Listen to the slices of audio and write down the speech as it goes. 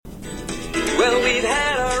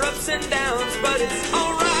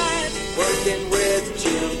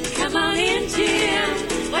and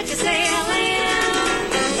Jim. What you say,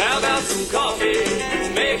 Ellen? How about some coffee?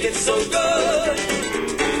 Make it so good.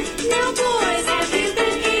 Now, boys, have you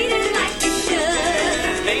been eating like you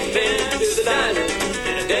should? Ain't been to the diner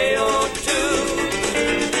in a day or two.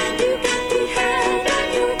 You got to have that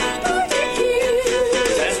new barbecue.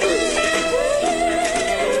 That's true.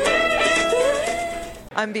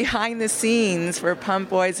 I'm behind the scenes for Pump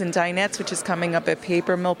Boys and Dinettes, which is coming up at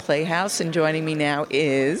Paper Mill Playhouse, and joining me now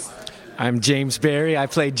is... I'm James Barry. I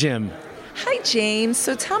play Jim. Hi, James.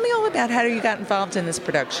 So tell me all about how you got involved in this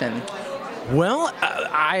production. Well,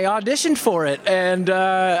 I auditioned for it, and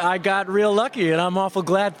I got real lucky, and I'm awful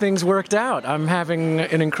glad things worked out. I'm having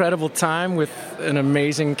an incredible time with an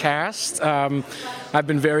amazing cast. I've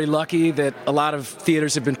been very lucky that a lot of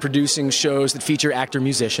theaters have been producing shows that feature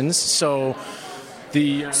actor-musicians, so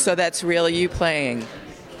So that's really you playing?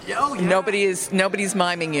 Oh, yeah. Nobody's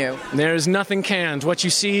miming you. There's nothing canned. What you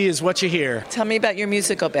see is what you hear. Tell me about your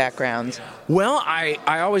musical background. Well, I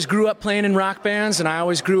always grew up playing in rock bands, and I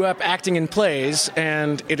always grew up acting in plays,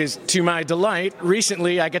 and it is to my delight.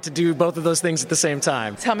 Recently, I get to do both of those things at the same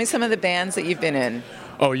time. Tell me some of the bands that you've been in.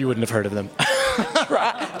 Oh, you wouldn't have heard of them.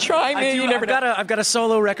 Try me. You never know. I've got a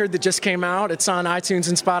solo record that just came out. It's on iTunes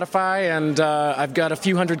and Spotify, and I've got a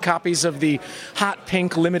few hundred copies of the Hot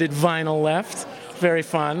Pink limited vinyl left. Very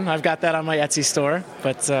fun. I've got that on my Etsy store.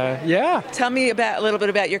 But yeah. Tell me a little bit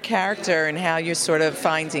about your character and how you're sort of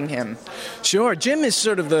finding him. Sure. Jim is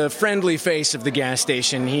sort of the friendly face of the gas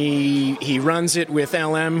station. He runs it with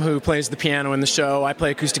LM, who plays the piano in the show. I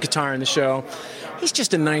play acoustic guitar in the show. He's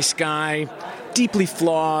just a nice guy, deeply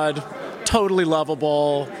flawed, totally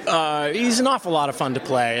lovable. He's an awful lot of fun to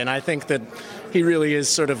play, and I think that he really is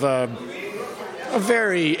sort of a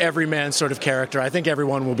very everyman sort of character. I think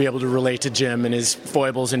everyone will be able to relate to Jim and his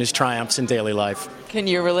foibles and his triumphs in daily life. Can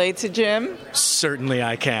you relate to Jim? Certainly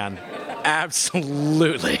I can.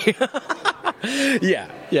 Absolutely.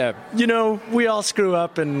 Yeah. You know, we all screw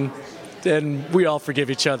up and we all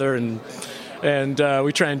forgive each other and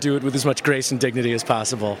we try and do it with as much grace and dignity as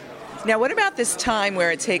possible. Now, what about this time where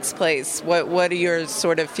it takes place? What are your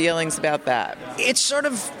sort of feelings about that? It's sort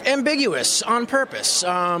of ambiguous on purpose.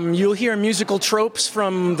 You'll hear musical tropes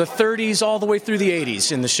from the 30s all the way through the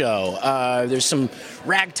 80s in the show. There's some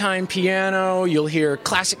ragtime piano. You'll hear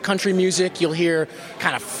classic country music. You'll hear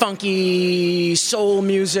kind of funky soul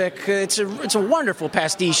music. It's a wonderful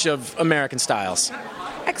pastiche of American styles.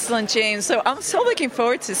 Excellent, James. So I'm so looking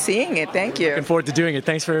forward to seeing it. Thank you. Looking forward to doing it.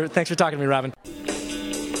 Thanks for talking to me, Robin.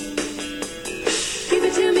 Give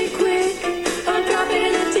it to me quick, or drop it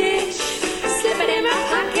in the dish. Slip it in my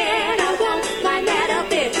pocket, I won't mind that a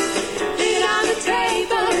bit. Leave it on the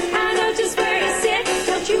table, I know just where to sit.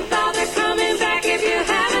 Don't you bother coming back if you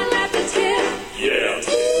haven't left a tip. Yeah.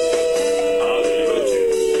 I'll leave a tip.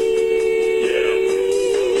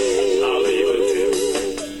 Yeah. I'll leave a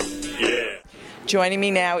tip. Yeah. Joining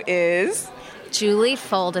me now is... Julie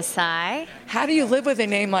Foldesai. How do you live with a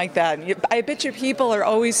name like that? I bet your people are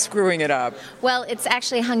always screwing it up. Well, it's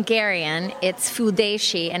actually Hungarian. It's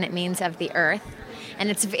Füldeshi, and it means of the earth. And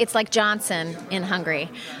it's like Johnson in Hungary.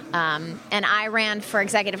 And I ran for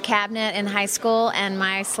executive cabinet in high school, and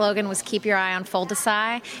my slogan was "Keep your eye on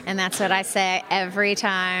Foldesai," and that's what I say every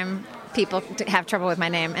time people have trouble with my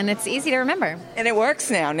name, and it's easy to remember. And it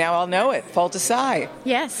works now. Now I'll know it. Foldesai.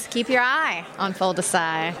 Yes, keep your eye on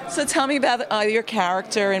Foldesai. So tell me about your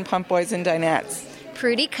character in Pump Boys and Dinettes.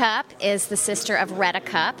 Prudy Cup is the sister of Retta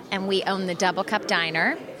Cup, and we own the Double Cup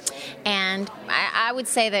Diner. And I would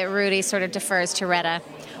say that Rudy sort of defers to Retta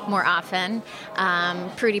more often.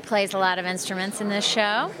 Prudy plays a lot of instruments in this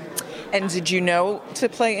show. And did you know to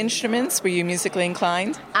play instruments? Were you musically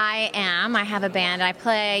inclined? I am. I have a band. I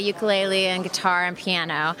play ukulele and guitar and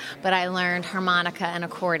piano, but I learned harmonica and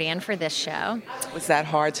accordion for this show. Was that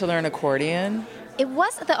hard to learn accordion?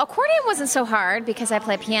 The accordion wasn't so hard because I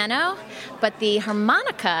play piano, but the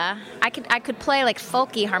harmonica, I could play like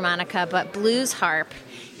folky harmonica, but blues harp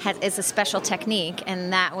is a special technique,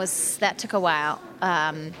 and that took a while.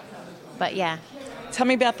 But yeah. Tell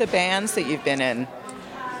me about the bands that you've been in.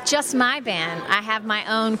 Just my band. I have my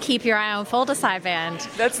own Keep Your Eye on Foldesai band.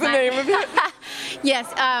 That's the name of it?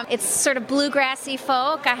 Yes, it's sort of bluegrassy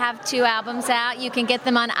folk. I have 2 albums out. You can get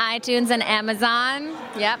them on iTunes and Amazon.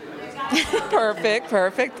 Yep.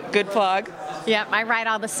 Perfect. Good plug. Yep, I write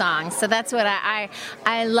all the songs. So that's what I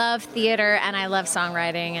love theater, and I love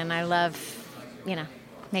songwriting, and I love,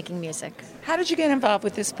 making music. How did you get involved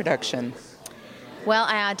with this production? Well,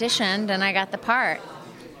 I auditioned, and I got the part.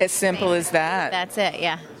 As simple as that. That's it,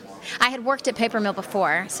 yeah. I had worked at Paper Mill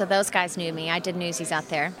before, so those guys knew me. I did Newsies out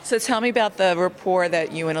there. So tell me about the rapport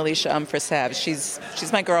that you and Alicia Umfris have. She's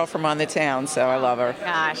my girl from on the town, so I love her.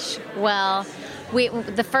 Gosh, well,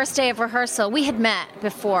 the first day of rehearsal, we had met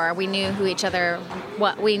before. We knew who each other,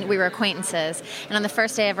 we were acquaintances. And on the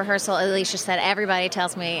first day of rehearsal, Alicia said, everybody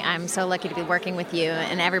tells me I'm so lucky to be working with you.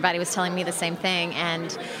 And everybody was telling me the same thing.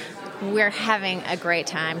 And we're having a great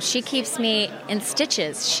time. She keeps me in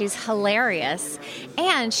stitches. She's hilarious.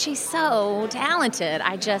 And she's so talented.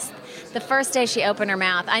 The first day she opened her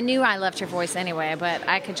mouth, I knew I loved her voice anyway, but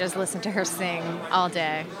I could just listen to her sing all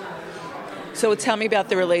day. So tell me about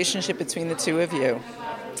the relationship between the two of you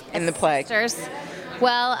in the play. Sisters.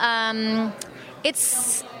 Well,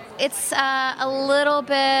 it's a little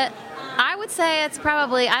bit. I would say it's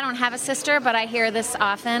probably. I don't have a sister, but I hear this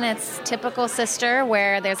often. It's typical sister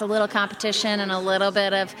where there's a little competition and a little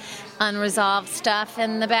bit of unresolved stuff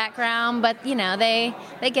in the background. But they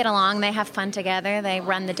get along. They have fun together. They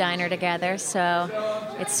run the diner together. So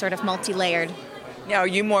it's sort of multi-layered. Now, are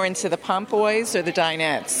you more into the Pump Boys or the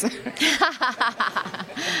Dinettes?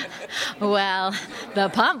 Well, the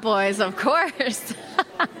Pump Boys, of course.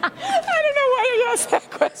 I don't know why I asked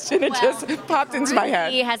that question. It just popped into my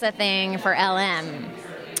head. He has a thing for LM,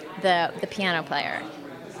 the piano player.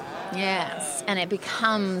 Yes, and it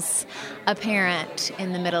becomes apparent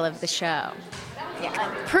in the middle of the show.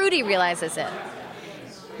 Yeah, Prudy realizes it.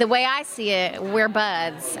 The way I see it, we're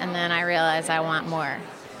buds, and then I realize I want more.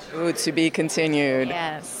 Ooh, to be continued.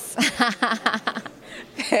 Yes.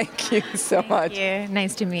 Thank you so much. Thank you.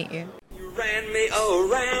 Nice to meet you. You ran me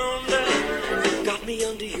around, got me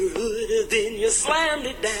under your hood, then you slammed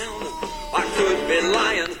it down. I could be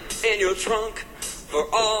lying in your trunk for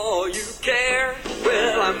all you care.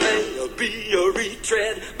 Well, I may be a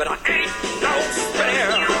retread, but I ain't no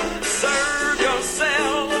spare. Serve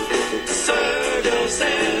yourself, serve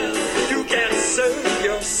yourself. You can serve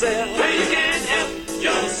yourself. You can help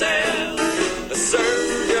yourself.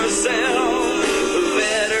 Serve yourself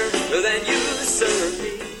better than you serve me.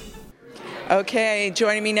 Okay,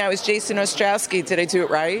 joining me now is Jason Ostrowski. Did I do it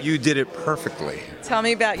right? You did it perfectly. Tell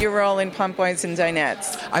me about your role in Pump Boys and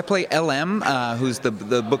Dinettes. I play LM, who's the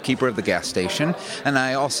bookkeeper of the gas station, and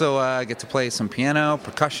I also get to play some piano,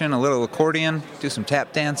 percussion, a little accordion, do some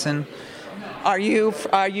tap dancing. Are you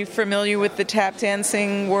familiar with the tap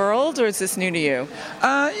dancing world, or is this new to you?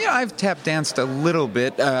 Yeah, I've tap danced a little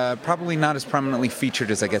bit, probably not as prominently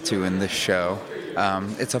featured as I get to in this show.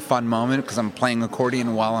 It's a fun moment because I'm playing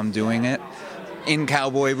accordion while I'm doing it in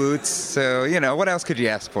cowboy boots. So, what else could you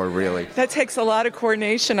ask for, really? That takes a lot of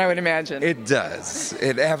coordination, I would imagine. It does.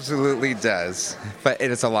 It absolutely does. But it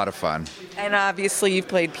is a lot of fun. And obviously you've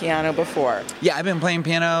played piano before. Yeah, I've been playing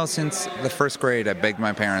piano since the first grade. I begged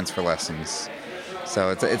my parents for lessons. So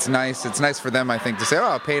it's nice. It's nice for them, I think, to say,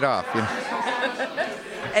 "Oh, it paid off."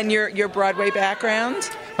 And your Broadway background?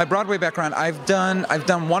 My Broadway background, I've done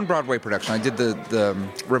one Broadway production. I did the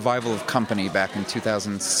revival of Company back in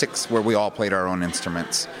 2006, where we all played our own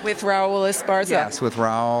instruments. With Raul Esparza? Yes, with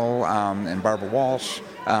Raul and Barbara Walsh.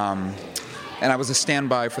 And I was a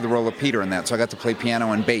standby for the role of Peter in that, so I got to play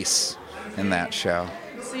piano and bass in that show.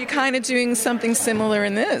 So you're kind of doing something similar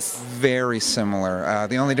in this? Very similar.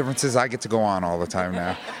 The only difference is I get to go on all the time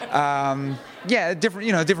now. Yeah,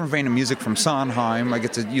 different vein of music from Sondheim. I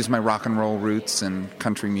get to use my rock and roll roots and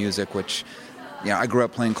country music, which, I grew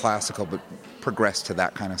up playing classical, but progressed to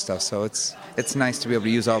that kind of stuff. So it's nice to be able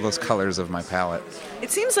to use all those colors of my palette.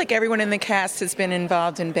 It seems like everyone in the cast has been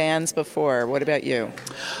involved in bands before. What about you?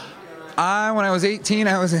 When I was 18,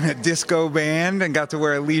 I was in a disco band and got to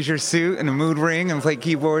wear a leisure suit and a mood ring and play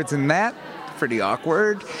keyboards in that. Pretty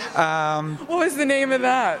awkward. What was the name of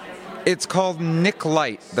that? It's called Nick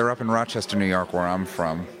Light. They're up in Rochester, New York, where I'm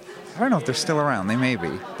from. I don't know if they're still around. They may be.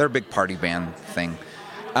 They're a big party band thing.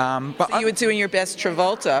 But so you were doing your best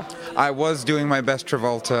Travolta. I was doing my best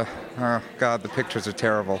Travolta. Oh, God, the pictures are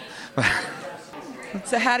terrible.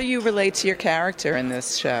 So how do you relate to your character in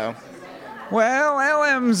this show? Well,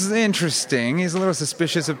 LM's interesting. He's a little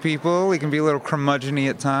suspicious of people. He can be a little curmudgeon-y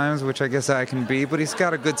at times, which I guess I can be, but he's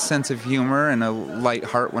got a good sense of humor and a light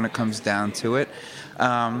heart when it comes down to it.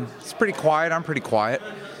 He's pretty quiet. I'm pretty quiet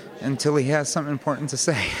until he has something important to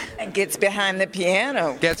say. And gets behind the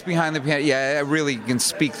piano. Gets behind the piano. Yeah, I really can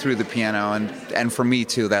speak through the piano, and for me,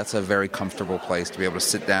 too, that's a very comfortable place to be able to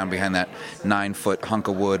sit down behind that 9-foot hunk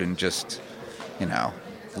of wood and just,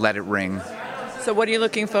 let it ring. So what are you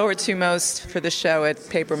looking forward to most for the show at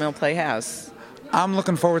Paper Mill Playhouse? I'm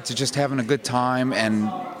looking forward to just having a good time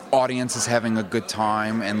and audiences having a good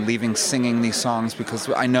time and leaving singing these songs, because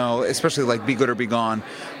I know, especially like Be Good or Be Gone,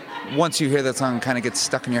 once you hear that song, it kind of gets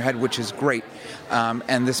stuck in your head, which is great.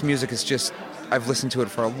 And this music is just, I've listened to it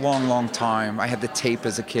for a long, long time. I had the tape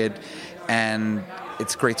as a kid, and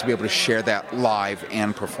it's great to be able to share that live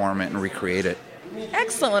and perform it and recreate it.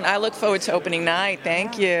 Excellent. I look forward to opening night.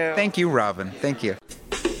 Thank you. Thank you, Robin. Thank you.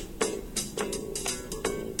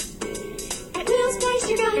 At Will's place,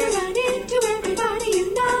 you're gonna run into everybody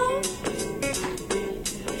you know.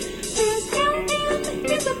 There's L.M.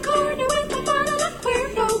 in the corner with a bottle of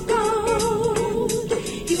Cuervo Gold.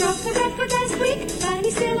 He broke the record last week, but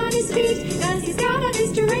he's still on his feet, 'cause he's got on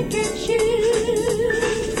his drinking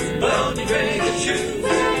shoes. Well, me drinking shoes.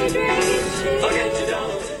 Well, he's drinking shoes. I'll get you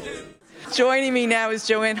down. Joining me now is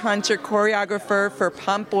Joanne Hunter, choreographer for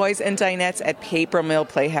Pump Boys and Dinettes at Paper Mill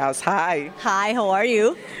Playhouse. Hi. Hi, how are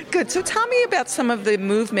you? Good. So tell me about some of the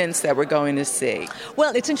movements that we're going to see.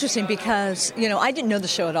 Well, it's interesting because, I didn't know the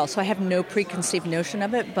show at all, so I have no preconceived notion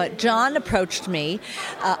of it, but John approached me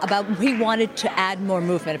about he wanted to add more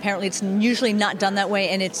movement. Apparently it's usually not done that way,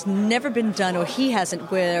 and it's never been done, or he hasn't,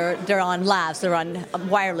 where they're on lavs, they're on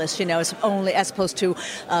wireless, as opposed to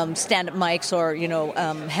stand-up mics or,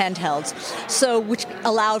 handhelds. So, which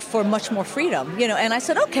allowed for much more freedom, and I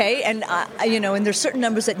said, okay, and, and there's certain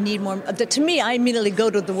numbers that need more, that to me, I immediately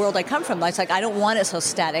go to the world I come from. It's like, I don't want it so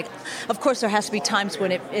static. Of course, there has to be times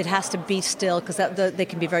when it has to be still, because they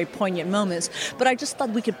can be very poignant moments, but I just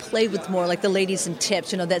thought we could play with more, like the ladies in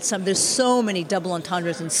tips, there's so many double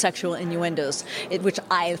entendres and sexual innuendos, which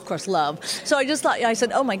I, of course, love. So I just thought, I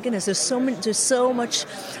said, oh my goodness, there's so much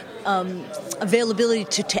availability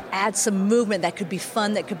to add some movement that could be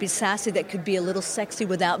fun, that could be sassy, that could be a little sexy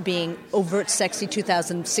without being overt sexy,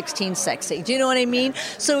 2016 sexy. Do you know what I mean?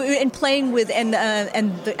 So in playing with, and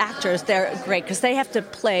the actors, they're great because they have to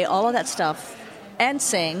play all of that stuff and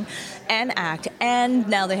sing and act, and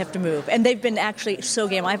now they have to move. And they've been actually so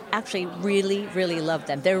game. I've actually really, really loved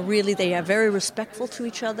them. They are very respectful to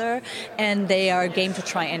each other, and they are game to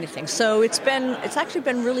try anything. So it's actually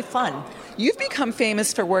been really fun. You've become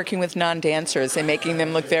famous for working with non-dancers and making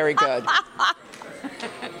them look very good.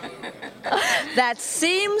 That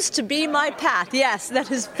seems to be my path. Yes,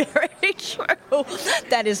 that is very true.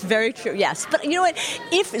 That is very true, yes. But you know what?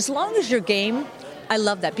 As long as you're game, I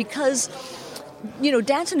love that, because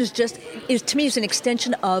dancing is to me is an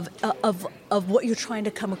extension of what you're trying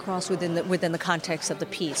to come across within the context of the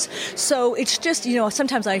piece. So it's just,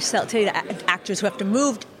 sometimes I tell you to actors who have to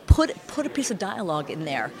move, put a piece of dialogue in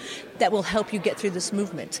there that will help you get through this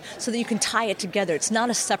movement so that you can tie it together. It's not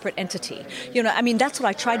a separate entity. That's what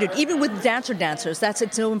I try to do. Even with dancers,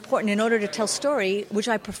 it's so important in order to tell story, which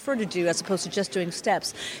I prefer to do as opposed to just doing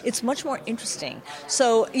steps. It's much more interesting.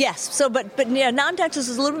 So, yes. But non-dancers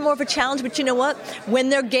is a little bit more of a challenge, but you know what? When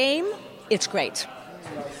they're game, it's great.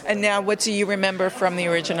 And now, what do you remember from the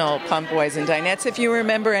original Pump Boys and Dinettes, if you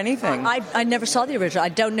remember anything? I never saw the original. I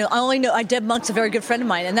don't know. I only know Deb Monk's a very good friend of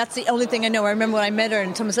mine, and that's the only thing I know. I remember when I met her,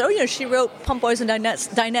 and someone said, she wrote Pump Boys and Dinettes.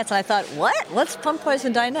 And I thought, what? What's Pump Boys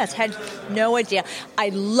and Dinettes? Had no idea. I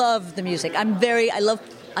love the music.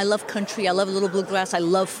 I love country. I love a little bluegrass. I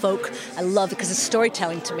love folk. I love it because it's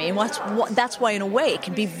storytelling to me. And that's why, in a way, it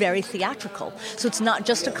can be very theatrical. So it's not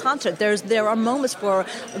just a concert. There are moments for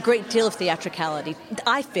a great deal of theatricality,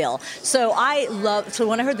 I feel. So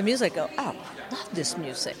when I heard the music, I go, oh, I love this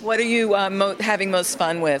music. What are you having most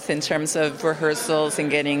fun with in terms of rehearsals and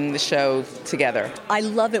getting the show together? I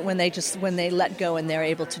love it when they let go and they're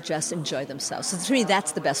able to just enjoy themselves. So to me,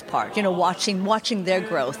 that's the best part. Watching their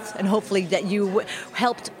growth, and hopefully that you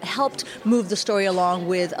helped move the story along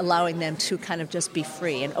with allowing them to kind of just be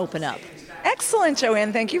free and open up. Excellent,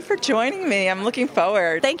 Joanne. Thank you for joining me. I'm looking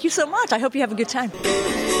forward. Thank you so much. I hope you have a good time.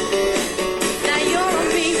 Now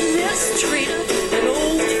you're being mistreated, an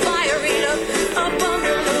old fire eater, up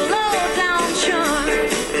under the low-down charm.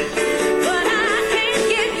 But I can't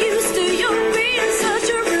get used to you being such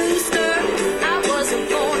a rooster. I wasn't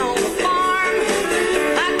born on the farm.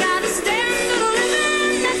 I got a standard of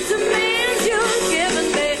living that demands you're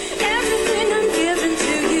giving me everything I'm giving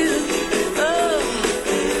to you. Oh,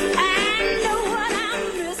 I know what I'm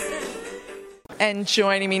missing. And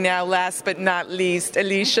joining me now, last but not least,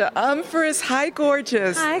 Alicia Umphris. Hi,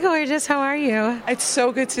 gorgeous. Hi, gorgeous. How are you? It's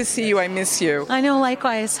so good to see you. I miss you. I know,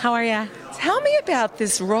 likewise. How are you? Tell me about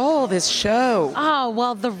this role, this show. Oh,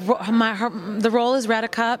 well, the role is Retta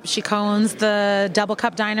Cup. She co-owns the Double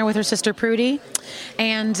Cup Diner with her sister Prudy.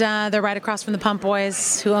 And they're right across from the Pump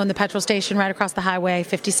Boys, who own the petrol station right across the Highway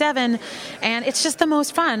 57. And it's just the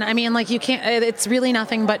most fun. I mean, it's really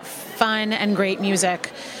nothing but fun and great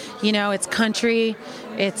music. It's country,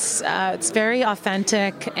 it's very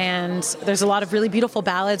authentic, and there's a lot of really beautiful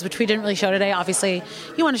ballads, which we didn't really show today. Obviously,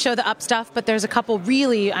 you want to show the up stuff, but there's a couple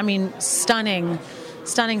really, stunning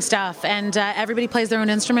Stunning stuff. And everybody plays their own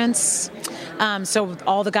instruments. So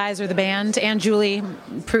all the guys are the band. And Julie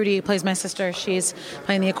Prudy plays my sister. She's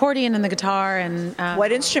playing the accordion and the guitar. And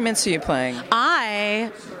what instruments are you playing?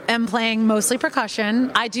 I am playing mostly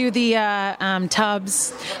percussion. I do the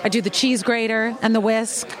tubs. I do the cheese grater and the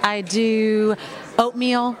whisk. I do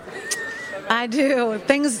oatmeal. I do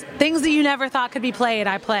things that you never thought could be played.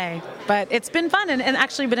 I play, but it's been fun and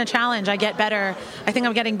actually been a challenge. I get better. I think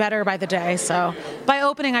I'm getting better by the day. So by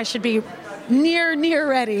opening, I should be near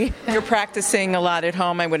ready. You're practicing a lot at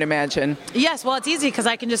home, I would imagine. Yes. Well, it's easy because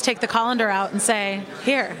I can just take the colander out and say,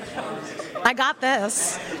 "Here, I got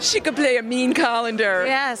this." She could play a mean colander.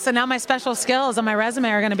 Yeah. So now my special skills on my resume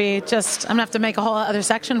are going to be I'm going to have to make a whole other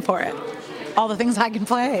section for it. All the things I can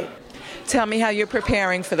play. Tell me how you're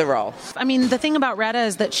preparing for the role. I mean, the thing about Retta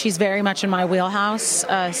is that she's very much in my wheelhouse.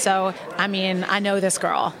 So, I mean, I know this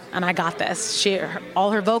girl, and I got this.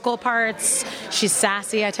 All her vocal parts. She's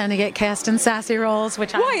sassy. I tend to get cast in sassy roles.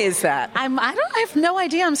 Why is that? I have no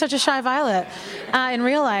idea. I'm such a shy violet in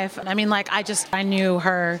real life. I mean, like, I knew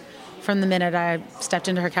her from the minute I stepped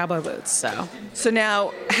into her cowboy boots. So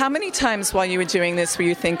now, how many times while you were doing this were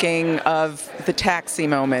you thinking of the taxi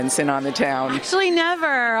moments in On the Town? Actually,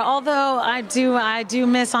 never. Although I do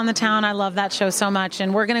miss On the Town. I love that show so much,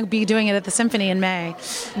 and we're going to be doing it at the Symphony in May.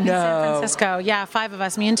 In San Francisco. Yeah, 5 of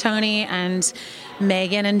us, me and Tony and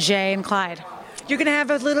Megan and Jay and Clyde. You're going to have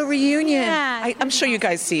a little reunion. Yeah. I'm sure you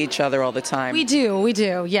guys see each other all the time. We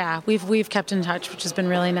do. Yeah, we've kept in touch, which has been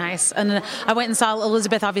really nice. And I went and saw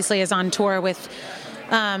Elizabeth. Obviously, is on tour with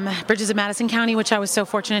Bridges of Madison County, which I was so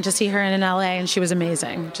fortunate to see her in LA, and she was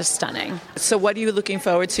amazing, just stunning. So, what are you looking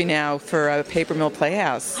forward to now for Paper Mill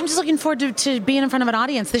Playhouse? I'm just looking forward to being in front of an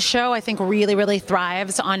audience. This show, I think, really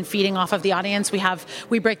thrives on feeding off of the audience.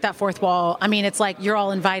 We break that fourth wall. I mean, it's like you're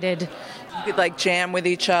all invited. You could jam with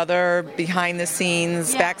each other behind the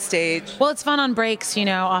scenes, backstage. Well, it's fun on breaks,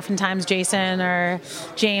 oftentimes Jason or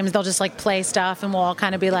James, they'll just play stuff and we'll all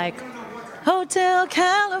kind of be like, Hotel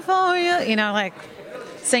California,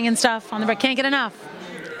 singing stuff on the break. Can't get enough.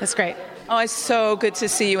 That's great. Oh, it's so good to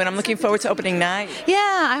see you, and I'm looking forward to opening night. Yeah,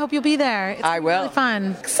 I hope you'll be there. I will. Really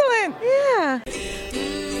fun. Excellent. Yeah.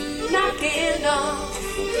 Knocking off.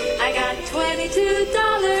 I got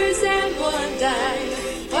 $22 and one dime.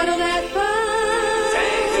 What'll that buy?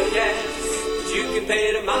 Tank of gas. You can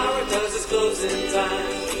pay tomorrow 'cause it's closing time.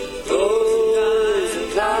 Closing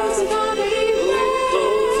for the evening.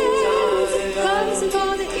 Closing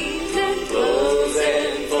for the evening.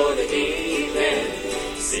 Closing for the evening.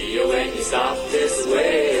 See you when you stop this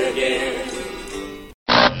way again.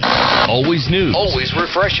 Always news. Always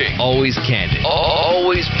refreshing. Always candid.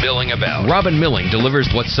 Always milling about. Robin Milling delivers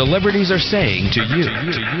what celebrities are saying to you.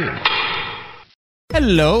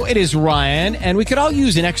 Hello, it is Ryan, and we could all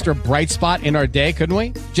use an extra bright spot in our day, couldn't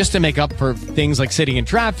we? Just to make up for things like sitting in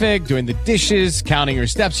traffic, doing the dishes, counting your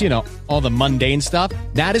steps, all the mundane stuff.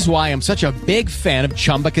 That is why I'm such a big fan of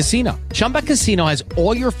Chumba Casino. Chumba Casino has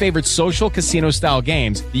all your favorite social casino-style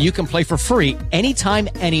games that you can play for free anytime,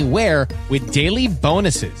 anywhere with daily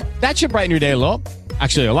bonuses. That should brighten your day a little.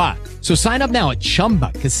 Actually, a lot. So sign up now at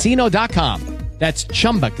ChumbaCasino.com. That's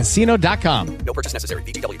ChumbaCasino.com. No purchase necessary.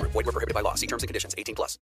 VGW Group. Void where prohibited by law. See terms and conditions. 18+.